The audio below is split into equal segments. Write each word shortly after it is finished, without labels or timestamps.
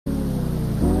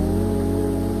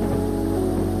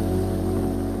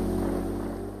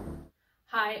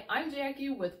Hi, I'm Jackie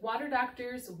with Water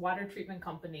Doctors Water Treatment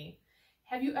Company.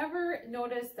 Have you ever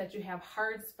noticed that you have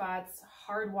hard spots,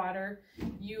 hard water?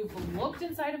 You've looked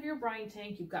inside of your brine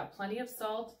tank, you've got plenty of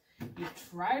salt,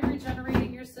 you've tried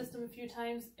regenerating your system a few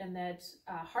times, and that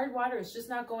hard water is just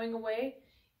not going away.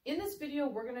 In this video,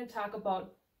 we're going to talk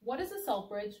about what is a salt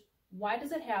bridge, why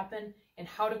does it happen, and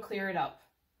how to clear it up.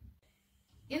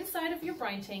 Inside of your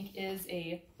brine tank is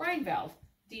a brine valve.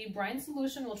 The brine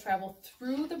solution will travel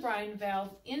through the brine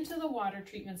valve into the water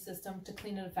treatment system to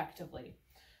clean it effectively.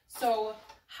 So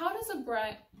how does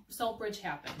a salt bridge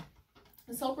happen?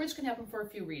 A salt bridge can happen for a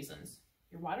few reasons.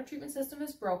 Your water treatment system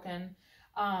is broken,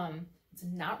 it's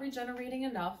not regenerating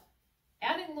enough,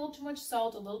 adding a little too much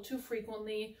salt a little too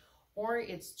frequently, or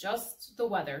it's just the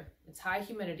weather, it's high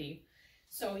humidity.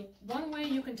 So one way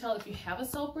you can tell if you have a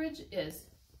salt bridge is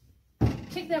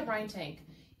kick that brine tank.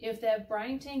 If that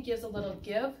brine tank gives a little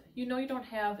give, you know you don't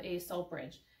have a salt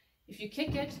bridge. If you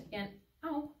kick it and,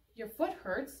 ow, your foot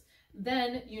hurts,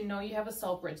 then you know you have a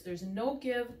salt bridge. There's no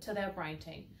give to that brine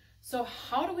tank. So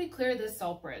how do we clear this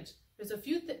salt bridge? There's a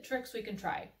few tricks we can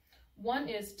try. One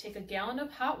is take a gallon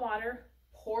of hot water,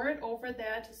 pour it over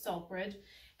that salt bridge,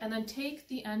 and then take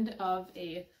the end of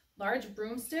a large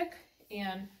broomstick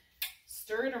and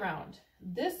stir it around.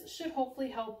 This should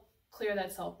hopefully help clear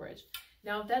that salt bridge.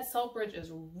 Now, if that salt bridge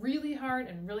is really hard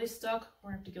and really stuck,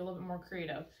 we're going to have to get a little bit more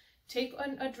creative. Take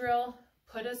a drill,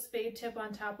 put a spade tip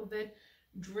on top of it,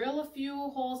 drill a few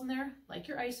holes in there, like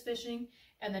you're ice fishing,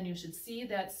 and then you should see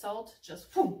that salt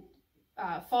just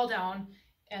fall down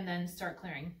and then start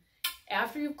clearing.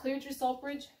 After you've cleared your salt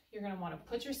bridge, you're going to want to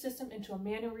put your system into a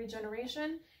manual regeneration,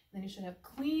 and then you should have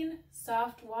clean,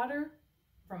 soft water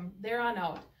from there on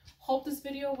out. Hope this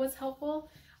video was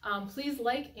helpful. Please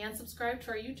like and subscribe to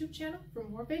our YouTube channel for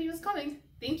more videos coming.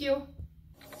 Thank you.